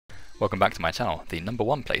Welcome back to my channel, the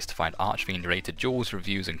 #1 place to find Archfiend related duels,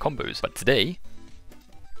 reviews and combos. But today,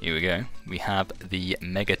 here we go, we have the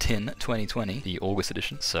Mega Tin 2020, the August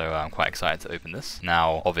edition, so I'm quite excited to open this.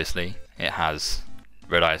 Now, obviously, it has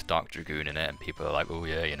Red Eyes Dark Dragoon in it, and people are like, oh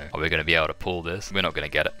yeah, you know, are we going to be able to pull this? We're not going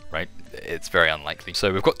to get it, right? It's very unlikely.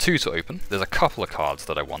 So we've got two to open. There's a couple of cards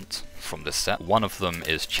that I want from this set. One of them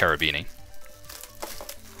is Cherubini.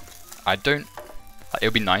 It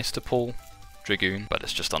would be nice to pull Dragoon, but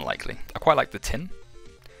it's just unlikely. I quite like the tin.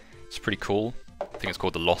 It's pretty cool. I think it's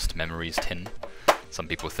called the Lost Memories tin. Some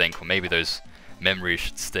people think, well, maybe those memories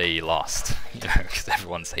should stay lost, you know, because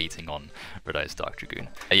everyone's hating on Red Eyes Dark Dragoon.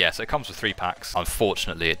 Yeah, so it comes with 3 packs.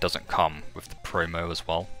 Unfortunately, it doesn't come with the promo as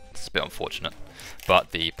well. It's a bit unfortunate.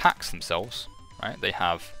 But the packs themselves, right, they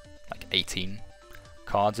have like 18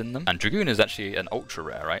 cards in them. And Dragoon is actually an ultra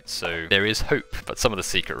rare, right? So there is hope. But some of the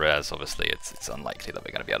secret rares, obviously, it's unlikely that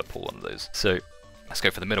we're going to be able to pull one of those. So let's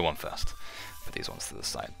go for the middle one first. Put these ones to the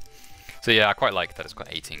side. So yeah, I quite like that it's got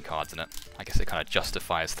 18 cards in it. I guess it kind of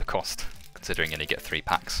justifies the cost, considering you only get 3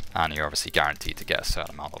 packs. And you're obviously guaranteed to get a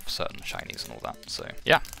certain amount of certain shinies and all that. So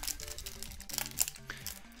yeah.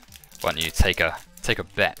 Why don't you take a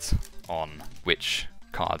bet on which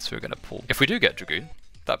cards we're going to pull. If we do get Dragoon,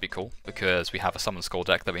 that'd be cool, because we have a Summon Skull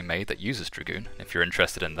deck that we made that uses Dragoon. If you're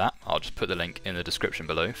interested in that, I'll just put the link in the description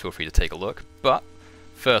below. Feel free to take a look. But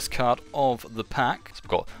first card of the pack, so we've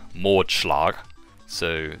got Mordschlag.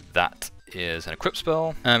 So that is an equip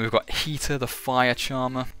spell. And we've got Heater the Fire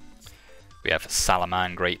Charmer. We have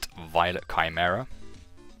Salamangrate Violet Chimera.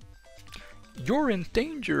 You're in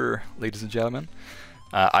danger, ladies and gentlemen.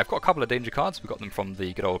 I've got a couple of danger cards. We got them from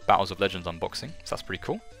the good old Battles of Legends unboxing, so that's pretty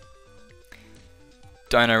cool.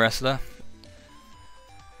 Dino Wrestler.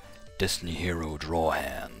 Destiny Hero Draw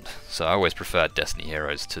Hand. So I always prefer Destiny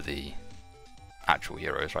Heroes to the actual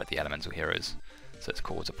heroes, right? The elemental heroes. So it's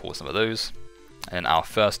cool to pull some of those. And our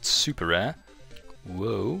first super rare.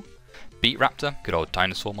 Whoa. Beat Raptor. Good old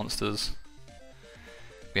dinosaur monsters.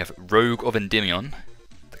 We have Rogue of Endymion.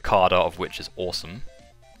 The card art of which is awesome.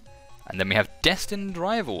 And then we have Destined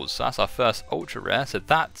Rivals. So that's our first ultra rare. So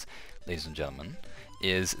that, ladies and gentlemen,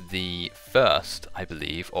 is the first, I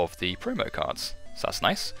believe, of the promo cards. So that's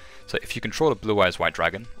nice. So if you control a Blue Eyes White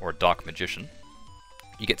Dragon or a Dark Magician,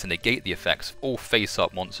 you get to negate the effects of all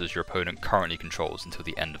face-up monsters your opponent currently controls until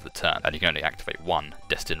the end of the turn. And you can only activate 1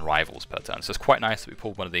 Destined Rivals per turn. So it's quite nice that we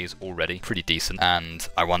pulled one of these already. Pretty decent. And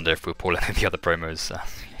I wonder if we'll pull any of the other promos.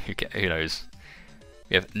 Who knows?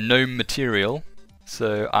 We have Gnome Material.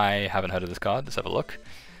 So I haven't heard of this card. Let's have a look.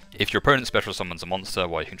 If your opponent special summons a monster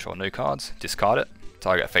while you control no cards, discard it.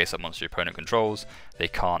 Target a face-up monster your opponent controls. They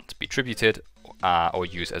can't be tributed or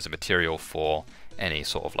used as a material for any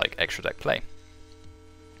sort of like extra deck play.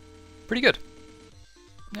 Pretty good.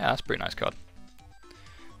 Yeah, that's a pretty nice card.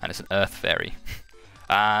 And it's an Earth Fairy.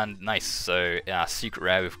 And nice. So yeah, secret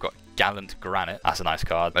rare we've got Gallant Granite. That's a nice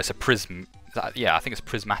card. It's a prism. Yeah, I think it's a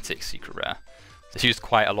prismatic secret rare. It's used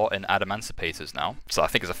quite a lot in Adamanticators now, so I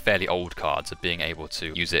think it's a fairly old card, so being able to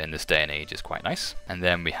use it in this day and age is quite nice. And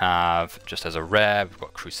then we have, just as a rare, we've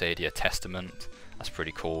got Crusadia Testament. That's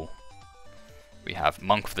pretty cool. We have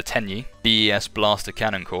Monk of the Tenyi, BES Blaster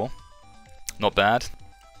Cannon Core, not bad.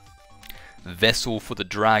 Vessel for the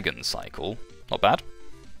Dragon Cycle, not bad.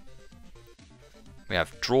 We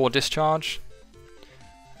have Draw Discharge,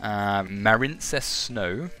 Marincess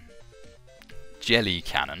Snow, Jelly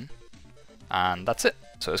Cannon, and that's it.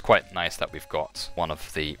 So it's quite nice that we've got one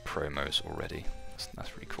of the promos already.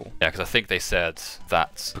 That's really cool. Yeah, because I think they said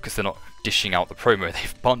that because they're not dishing out the promo,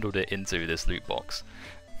 they've bundled it into this loot box.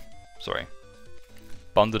 Sorry.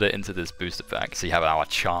 Bundled it into this booster pack, so you have our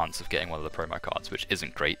chance of getting one of the promo cards, which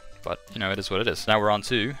isn't great, but you know, it is what it is. Now we're on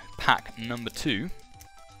to pack number 2.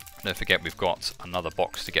 Don't forget we've got another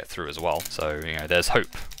box to get through as well, so you know, there's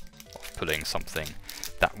hope of pulling something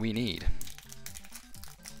that we need.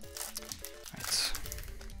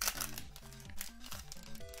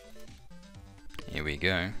 Here we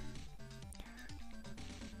go.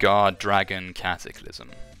 Guard Dragon Cataclysm.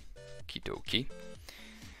 Kidoki.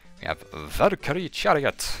 We have Valkyrie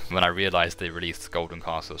Chariot. When I realized they released Golden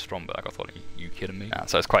Castle of Stromberg, I thought, are you kidding me?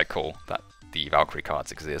 So it's quite cool that the Valkyrie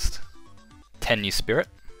cards exist. Tenyi Spirit.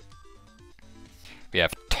 We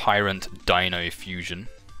have Tyrant Dino Fusion.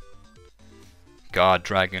 Guard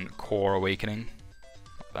Dragon Core Awakening.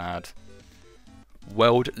 Not bad.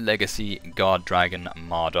 World Legacy Guard Dragon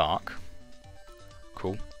Mardark.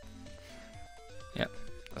 Cool. Yep,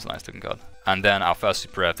 that's a nice looking card. And then our first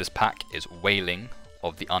super rare of this pack is Wailing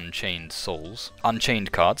of the Unchained Souls.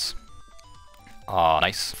 Unchained cards are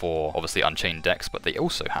nice for obviously Unchained decks, but they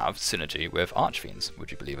also have synergy with Archfiends,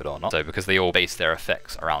 would you believe it or not? So because they all base their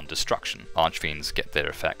effects around destruction, Archfiends get their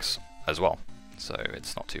effects as well. So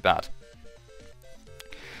it's not too bad.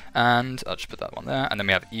 And I'll just put that one there. And then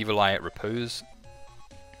we have Evil Eye Repose.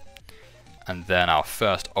 And then our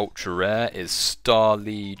first ultra rare is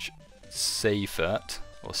Starliege Seifert,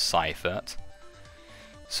 or Seifert.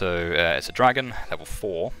 So it's a dragon, level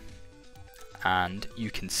 4. And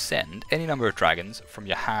you can send any number of dragons from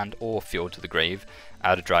your hand or field to the grave.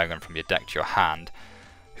 Add a dragon from your deck to your hand,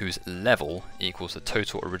 whose level equals the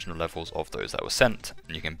total original levels of those that were sent.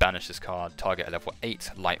 And you can banish this card, target a level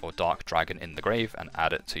 8 light or dark dragon in the grave, and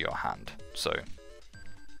add it to your hand. So,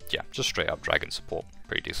 yeah, just straight up dragon support.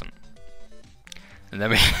 Pretty decent. And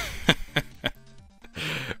then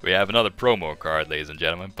we have another promo card, ladies and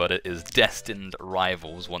gentlemen, but it is Destined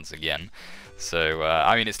Rivals once again. So,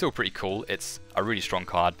 I mean, it's still pretty cool. It's a really strong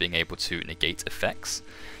card, being able to negate effects.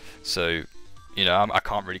 So, you know, I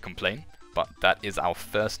can't really complain. But that is our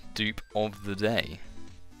first dupe of the day.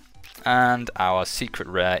 And our secret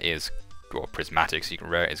rare is, or prismatic secret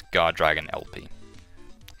rare is Guard Dragon LP.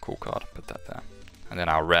 Cool card, put that there. And then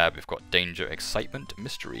our rare, we've got Danger, Excitement,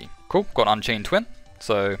 Mystery. Cool, got Unchained Twin,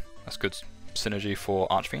 so that's good synergy for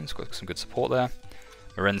Archfiends, got some good support there.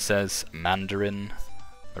 Marin says Mandarin.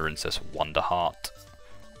 Marin says Wonderheart.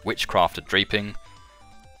 Witchcrafter Draping.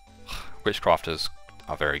 Witchcrafters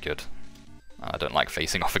are very good. I don't like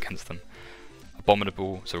facing off against them.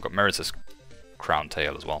 Abominable, so we've got Meritus Crown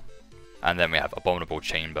Tail as well. And then we have Abominable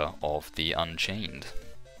Chamber of the Unchained,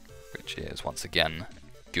 which is once again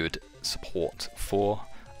good support for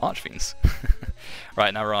Archfiends.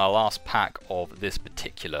 Right, now we're on our last pack of this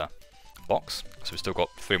particular box, so we've still got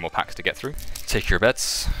 3 more packs to get through. Take your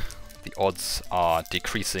bets. The odds are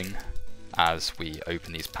decreasing as we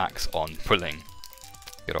open these packs on pulling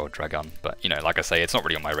good old Dragon, but you know, like I say, it's not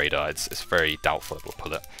really on my radar. It's very doubtful that we'll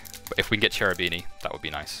pull it. But if we can get Cherubini, that would be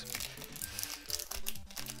nice.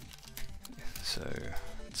 So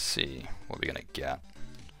let's see what we're gonna get.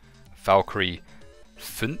 Valkyrie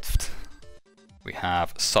Fünft. We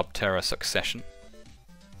have Subterra Succession.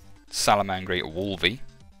 Salamangrate Wolvie.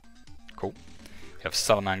 Cool. We have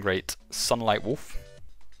Salamangrate Sunlight Wolf.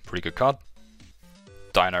 Pretty good card.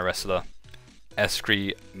 Dino Wrestler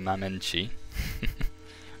Eskri Mamenchi.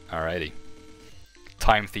 Alrighty.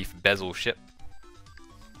 Time Thief Bezel Ship.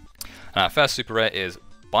 And our first super rare is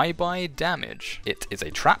Bye Bye Damage. It is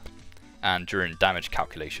a trap, and during damage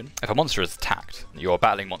calculation, if a monster is attacked, your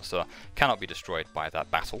battling monster cannot be destroyed by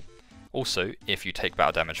that battle. Also, if you take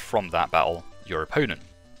battle damage from that battle, your opponent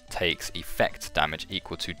takes effect damage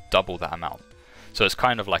equal to double that amount. So it's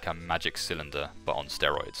kind of like a magic cylinder, but on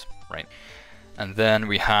steroids, right? And then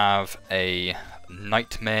we have a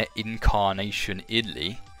Nightmare Incarnation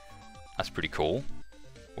Idli. That's pretty cool.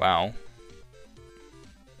 Wow.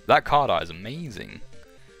 That card art is amazing.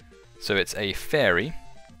 So it's a fairy,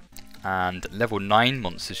 and level 9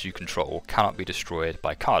 monsters you control cannot be destroyed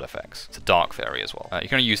by card effects. It's a dark fairy as well. You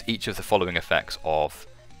can only use each of the following effects of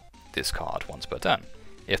this card once per turn.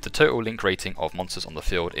 If the total link rating of monsters on the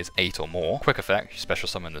field is 8 or more, quick effect, you special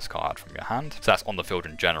summon this card from your hand. So that's on the field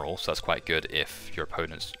in general, so that's quite good if your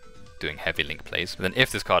opponent's doing heavy link plays. But then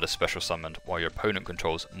if this card is special summoned while your opponent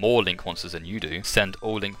controls more link monsters than you do, send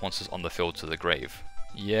all link monsters on the field to the grave.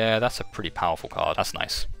 Yeah, that's a pretty powerful card. That's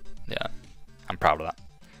nice. Yeah, I'm proud of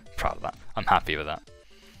that. I'm happy with that.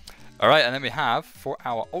 Alright, and then we have, for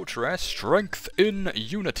our ultra rare, Strength in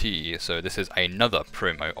Unity. So this is another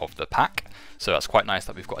promo of the pack. So that's quite nice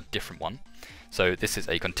that we've got a different one. So this is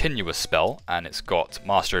a continuous spell, and it's got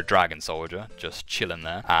Master Dragon Soldier just chilling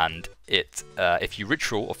there. And it, if you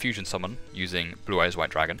ritual or fusion summon using Blue Eyes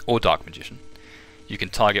White Dragon or Dark Magician, you can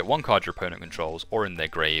target one card your opponent controls or in their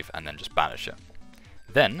grave and then just banish it.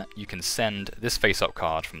 Then you can send this face-up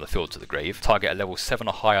card from the field to the grave, target a level 7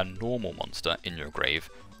 or higher normal monster in your grave,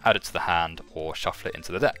 add it to the hand or shuffle it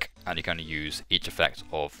into the deck, and you can only use each effect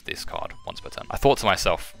of this card once per turn. I thought to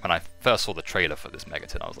myself, when I first saw the trailer for this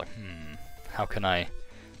Megaton, I was like, how can I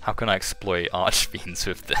exploit Archfiends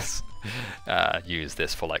with this? Use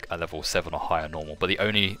this for like a level 7 or higher normal, but the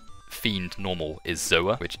only fiend normal is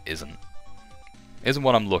Zoa, which isn't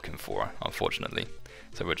what I'm looking for, unfortunately.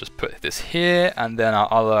 So we'll just put this here, and then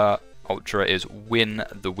our other ultra is Win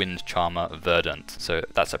the Wind Charmer Verdant. So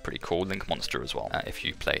that's a pretty cool link monster as well, if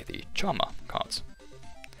you play the Charmer cards.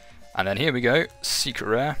 And then here we go, secret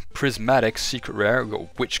rare, prismatic secret rare. We've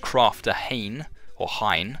got Witchcrafter Hain, or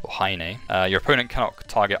Haine. Your opponent cannot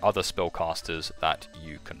target other spellcasters that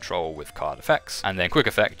you control with card effects. And then quick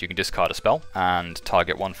effect, you can discard a spell and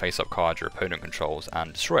target one face-up card your opponent controls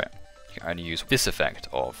and destroy it. You can only use this effect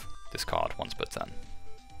of this card once per turn.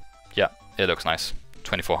 Yeah, it looks nice.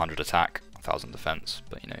 2400 attack, 1000 defense,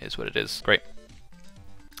 but you know, it is what it is. Great.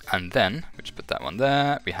 And then, we just put that one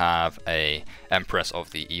there, we have a Empress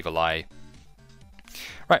of the Evil Eye.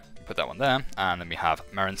 Right, put that one there, and then we have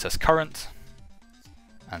Marincess Current,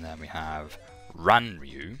 and then we have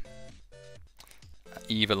Ranryu,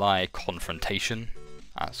 Evil Eye Confrontation,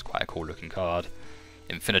 that's quite a cool looking card,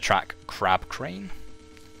 Infinitrack Crab Crane,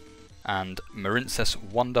 and Marincess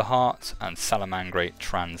Wonderheart and Salamangreat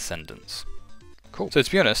Transcendence. Cool. So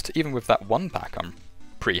to be honest, even with that one pack, I'm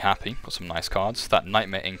pretty happy. Got some nice cards. That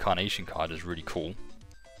Nightmare Incarnation card is really cool.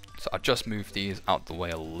 So I'll just move these out the way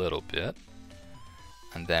a little bit,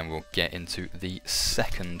 and then we'll get into the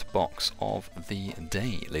second box of the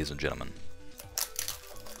day, ladies and gentlemen.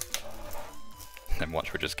 Then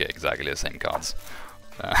watch, we'll just get exactly the same cards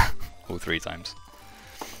all 3 times.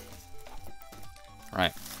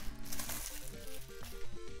 Right.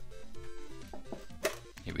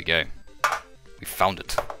 Here we go. We found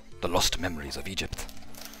it. The lost memories of Egypt.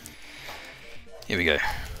 Here we go.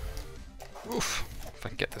 Oof. If I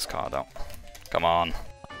can get this card out. Come on.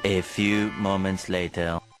 A few moments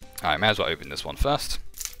later. Alright, may as well open this one first.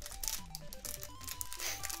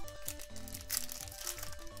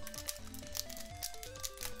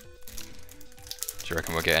 Do you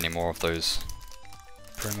reckon we'll get any more of those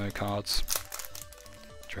promo cards?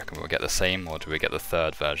 Do you reckon we'll get the same, or do we get the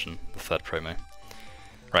third version, the third promo?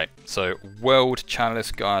 Right, so World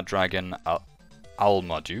Chalice Guard Dragon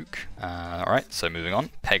Almarduke. Alright, so moving on.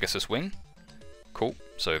 Pegasus Wing. Cool,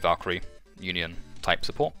 so Valkyrie, Union type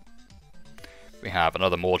support. We have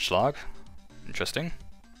another Mordschlag. Interesting.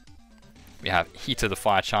 We have Heat of the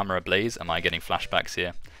Fire Charmer Ablaze. Am I getting flashbacks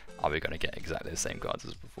here? Are we going to get exactly the same cards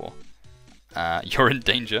as before? You're in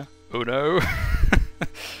danger. Oh no.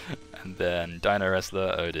 And then Dino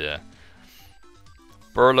Wrestler. Oh dear.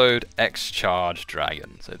 Borreload Savage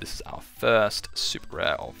Dragon. So this is our first super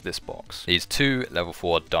rare of this box. These 2 level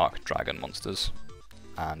 4 Dark Dragon monsters.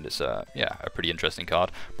 And it's a pretty interesting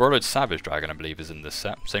card. Borreload Savage Dragon, I believe, is in this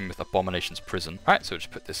set. Same with Abomination's Prison. Alright, so we'll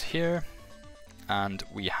just put this here. And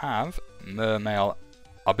we have Mermail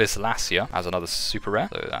Abyssalacia as another super rare.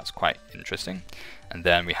 So that's quite interesting. And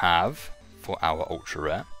then we have, for our ultra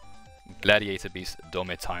rare, Gladiator Beast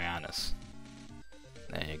Domitianus.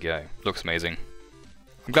 There you go. Looks amazing.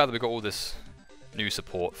 I'm glad that we got all this new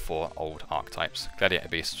support for old archetypes. Gladiator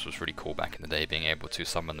Beasts was really cool back in the day, being able to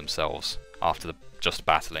summon themselves after just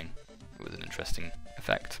battling. It was an interesting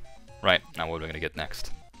effect. Right, now what are we going to get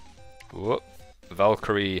next? Whoop.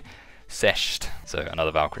 Valkyrie Sesht. So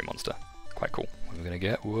another Valkyrie monster. Quite cool. What are we going to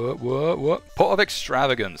get? What? Pot of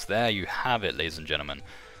Extravagance. There you have it, ladies and gentlemen.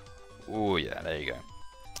 Oh yeah, there you go.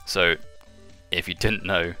 So, if you didn't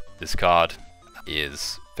know, this card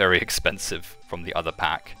is very expensive from the other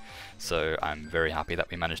pack, so I'm very happy that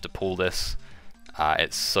we managed to pull this.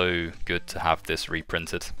 It's so good to have this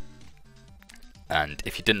reprinted. And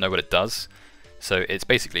if you didn't know what it does, so it's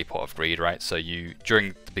basically Pot of Greed, right? So you,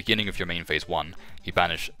 during the beginning of your main phase 1, you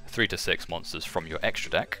banish 3 to 6 monsters from your extra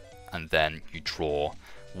deck, and then you draw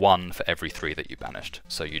 1 for every 3 that you banished.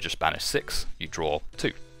 So you just banish 6, you draw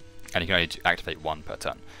 2. And you can only activate 1 per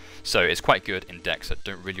turn. So it's quite good in decks that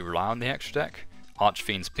don't really rely on the extra deck.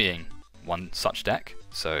 Archfiends being one such deck.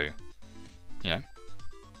 So, you know,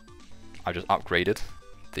 I just upgraded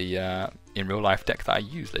the in real life deck that I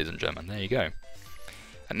use, ladies and gentlemen. There you go.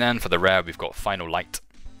 And then for the rare, we've got Final Light,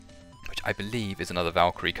 which I believe is another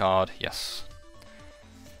Valkyrie card. Yes.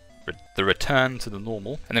 The Return to the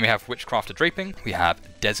Normal. And then we have Witchcrafter Draping. We have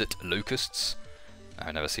Desert Locusts.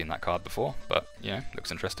 I've never seen that card before, but, you know,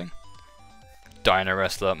 looks interesting. Dino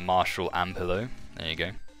Wrestler, Marshall Ampillo. There you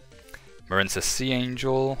go. Marincess Sea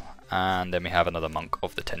Angel. And then we have another Monk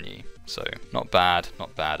of the Tenyi. So, not bad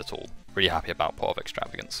at all. Really happy about Pot of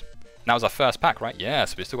Extravagance. That was our first pack, right? Yeah,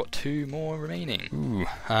 so we've still got 2 more remaining. Ooh,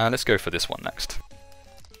 let's go for this one next.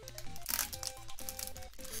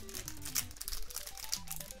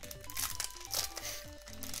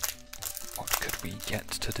 What could we get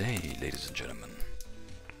today, ladies and gentlemen?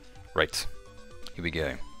 Right, here we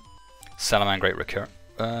go. Salamangreat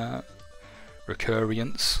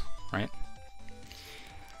Recurrence, right?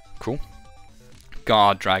 Cool.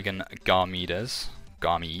 Guard Dragon Garmedes.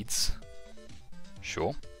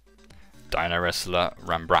 Sure. Dino Wrestler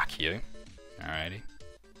Rambrachio. Alrighty.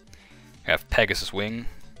 We have Pegasus Wing,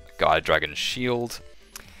 Guard Dragon Shield,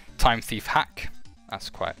 Time Thief Hack. That's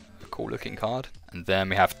quite a cool looking card. And then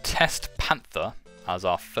we have Test Panther as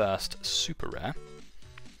our first super rare.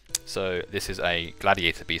 So this is a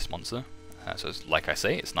Gladiator Beast monster. So it's, like I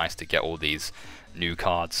say, it's nice to get all these new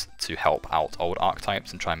cards to help out old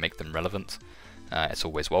archetypes and try and make them relevant. it's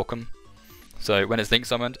always welcome. So when it's link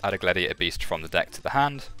summoned, add a Gladiator Beast from the deck to the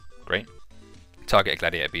hand. Great. Target a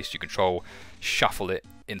Gladiator Beast you control, shuffle it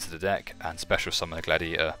into the deck, and special summon a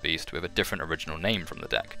Gladiator Beast with a different original name from the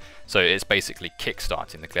deck. So it's basically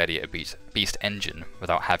kickstarting the Gladiator Beast engine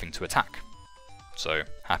without having to attack. So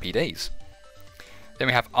happy days. Then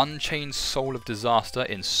we have Unchained Soul of Disaster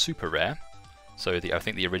in super rare. So I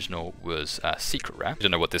think the original was secret rare. I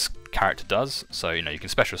don't know what this character does, so you can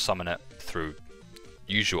special summon it through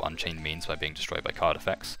usual Unchained means by being destroyed by card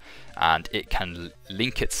effects, and it can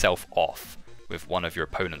link itself off with one of your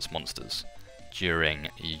opponent's monsters during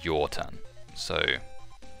your turn. So,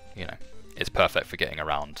 it's perfect for getting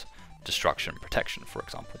around destruction protection, for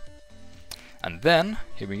example. And then,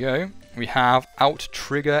 here we go, we have Out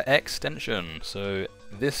Trigger Extension. So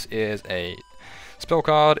this is a spell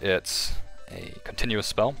card, it's a continuous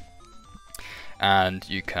spell, and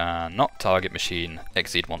you cannot target machine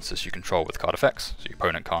exceed monsters you control with card effects, so your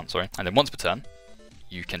opponent can't, sorry. And then once per turn,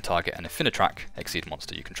 you can target an Affinitrack exceed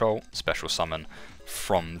monster you control, special summon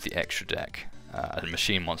from the extra deck a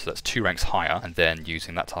machine monster that's 2 ranks higher, and then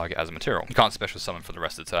using that target as a material. You can't special summon for the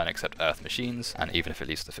rest of the turn except Earth machines, and even if it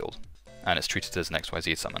leaves the field. And it's treated as an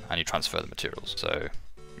XYZ summon, and you transfer the materials. So,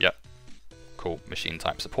 yep, cool, machine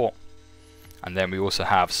type support. And then we also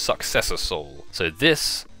have Successor Soul. So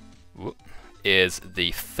this is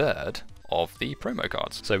the third of the promo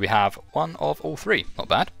cards. So we have one of all 3, not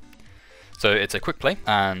bad. So it's a quick play,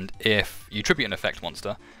 and if you tribute an effect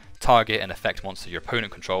monster, target an effect monster your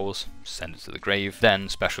opponent controls, send it to the grave, then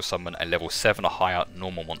special summon a level 7 or higher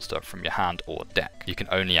normal monster from your hand or deck. You can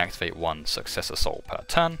only activate 1 Successor Soul per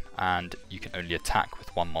turn, and you can only attack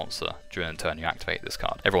with 1 monster during the turn you activate this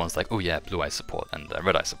card. Everyone's like, oh yeah, Blue Eye support and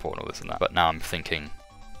Red Eye support and all this and that, but now I'm thinking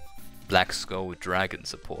Black Skull Dragon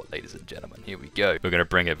support, ladies and gentlemen. Here we go. We're going to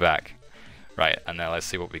bring it back. Right, and now let's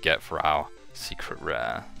see what we get for our secret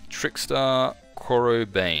rare. Trickstar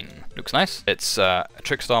Korobane. Looks nice. It's a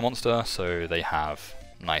Trickstar monster, so they have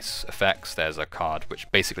nice effects. There's a card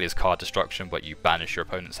which basically is card destruction, but you banish your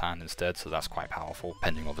opponent's hand instead, so that's quite powerful,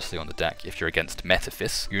 depending obviously on the deck. If you're against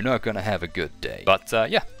Metaphys, you're not going to have a good day. But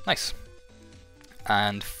yeah, nice.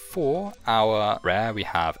 And for our rare, we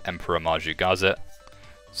have Emperor Marju Gazet.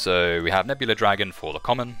 So we have Nebula Dragon for the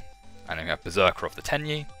common, and then we have Berserker of the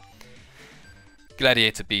Tenyi,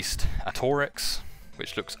 Gladiator Beast Atorix,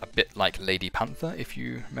 which looks a bit like Lady Panther, if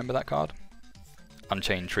you remember that card.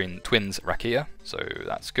 Unchained Twins Rakia, so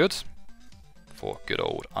that's good for good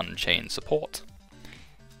old Unchained support.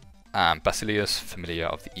 And Basilius, Familiar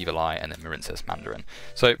of the Evil Eye, and then Marincess Mandarin.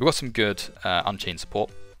 So we've got some good Unchained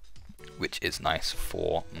support, which is nice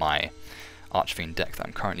for my Archfiend deck that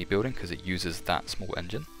I'm currently building, because it uses that small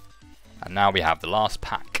engine. And now we have the last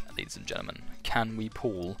pack, ladies and gentlemen. Can we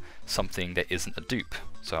pull something that isn't a dupe?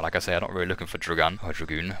 So like I say, I'm not really looking for Dragoon,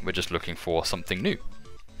 we're just looking for something new.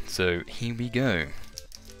 So here we go.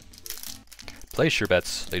 Place your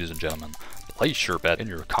bets, ladies and gentlemen. Place your bet in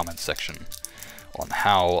your comments section on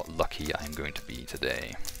how lucky I'm going to be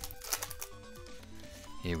today.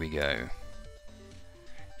 Here we go.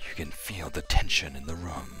 You can feel the tension in the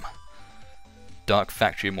room. Dark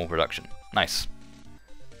Factory More Production. Nice.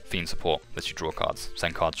 Fiend support lets you draw cards.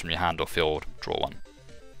 Send cards from your hand or field, draw 1.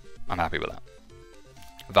 I'm happy with that.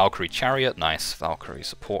 Valkyrie Chariot, nice Valkyrie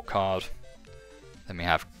support card. Then we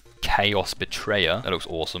have Chaos Betrayer, that looks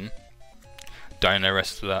awesome. Dino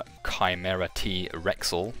Wrestler Chimera T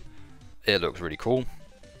Rexel, it looks really cool.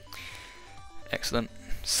 Excellent.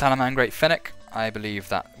 Salamangreat Fennec, I believe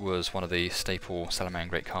that was one of the staple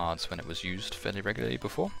Salamangreat cards when it was used fairly regularly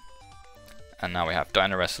before. And now we have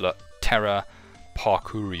Dino Wrestler Terra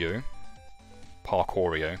Parkourio,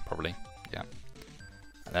 probably, yeah.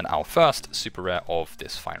 And then our first super rare of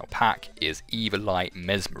this final pack is Evil Eye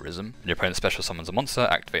Mesmerism. When your opponent special summons a monster,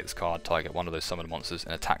 activate this card, target one of those summoned monsters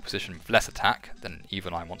in attack position with less attack than an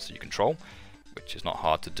Evil Eye monster you control, which is not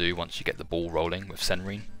hard to do once you get the ball rolling with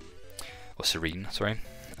Serene. Sorry.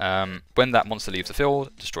 When that monster leaves the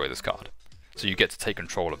field, destroy this card. So you get to take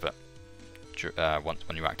control of it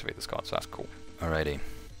when you activate this card, so that's cool. Alrighty,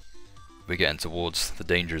 we're getting towards the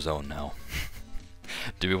danger zone now.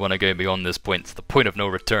 Do we want to go beyond this point, to the point of no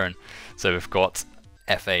return? So we've got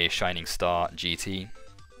FA Shining Star GT.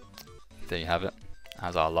 There you have it,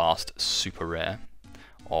 as our last super rare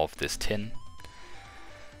of this tin.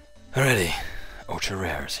 Alrighty, ultra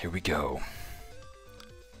rares, here we go.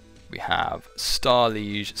 We have Star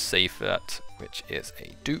Liege Seifert, which is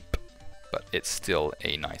a dupe, but it's still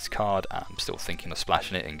a nice card, and I'm still thinking of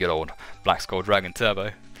splashing it in good old Black Skull Dragon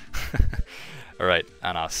Turbo. Alright,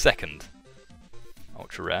 and our second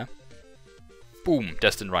ultra rare Boom,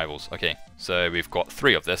 Destined Rivals. Okay, so we've got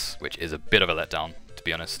 3 of this, which is a bit of a letdown, to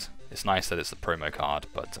be honest. It's nice that it's the promo card,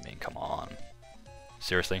 but I mean, come on.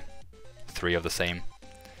 Seriously? 3 of the same?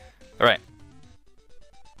 Alright.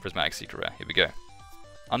 Prismatic Secret Rare, here we go.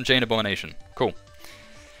 Unchained Abomination, cool.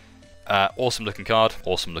 Awesome looking card,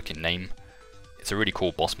 awesome looking name. It's a really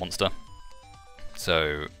cool boss monster.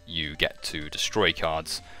 So you get to destroy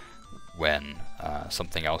cards when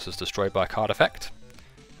something else is destroyed by a card effect,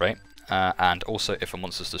 right? And also if a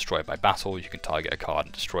monster is destroyed by battle, you can target a card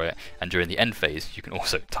and destroy it. And during the end phase, you can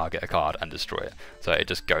also target a card and destroy it. So it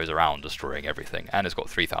just goes around destroying everything. And it's got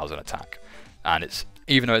 3000 attack. And it's,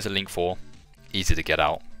 even though it's a Link 4, easy to get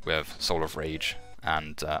out with Soul of Rage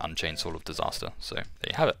and Unchained Soul of Disaster. So there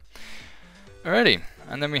you have it. Alrighty,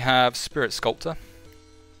 and then we have Spirit Sculptor,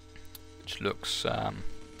 which looks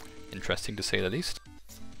interesting to say the least.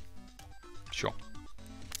 Sure.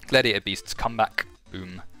 Gladiator Beast's Comeback,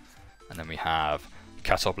 boom. And then we have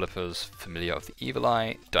Catoblepas, Familiar of the Evil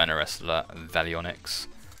Eye, Dino Wrestler, Valionyx,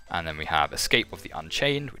 and then we have Escape of the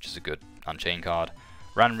Unchained, which is a good Unchained card,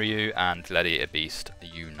 Ranryu, and Gladiator Beast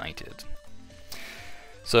United.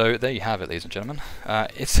 So there you have it, ladies and gentlemen.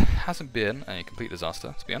 It hasn't been a complete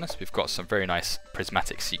disaster, to be honest. We've got some very nice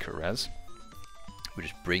prismatic secret rares. We'll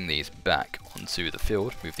just bring these back onto the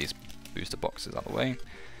field, move these booster boxes out of the way.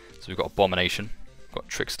 So we've got Abomination, we've got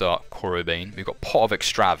Trickstar, Korobane, we've got Pot of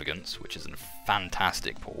Extravagance, which is a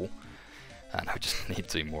fantastic pull, and I just need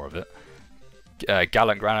to do more of it.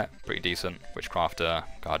 Gallant Granite, pretty decent, Witchcrafter,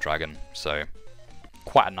 Guard Dragon, so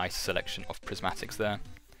quite a nice selection of prismatics there.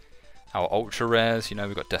 Our ultra rares, you know,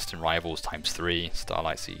 we've got Destined Rivals ×3,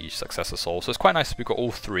 Starlight Siege, Successor Soul, so it's quite nice that we've got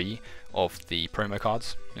all 3 of the promo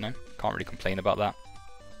cards, you know, can't really complain about that.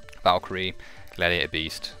 Valkyrie, Gladiator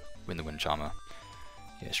Beast, Win the Wind Charmer,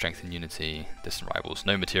 yeah, Strength and Unity, Destined Rivals,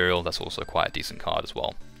 no material, that's also quite a decent card as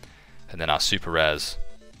well. And then our super rares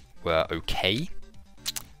were okay.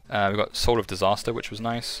 We've got Soul of Disaster, which was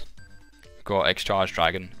nice. We've got X-Charge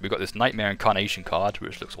Dragon, we've got this Nightmare Incarnation card,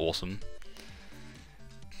 which looks awesome.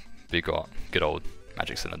 We got good old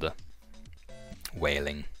Magic Cylinder,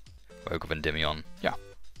 Wailing, Rogue of Endymion, yeah.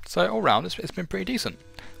 So all round, it's been pretty decent.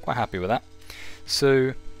 Quite happy with that.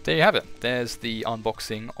 So there you have it. There's the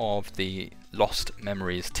unboxing of the Lost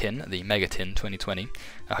Memories tin, the Mega Tin 2020.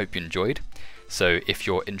 I hope you enjoyed. So if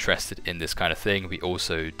you're interested in this kind of thing, we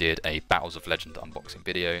also did a Battles of Legend unboxing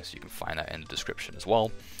video, so you can find that in the description as well.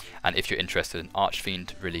 And if you're interested in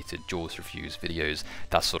Archfiend related duels reviews, videos,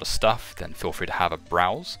 that sort of stuff, then feel free to have a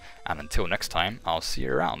browse. And until next time, I'll see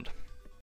you around.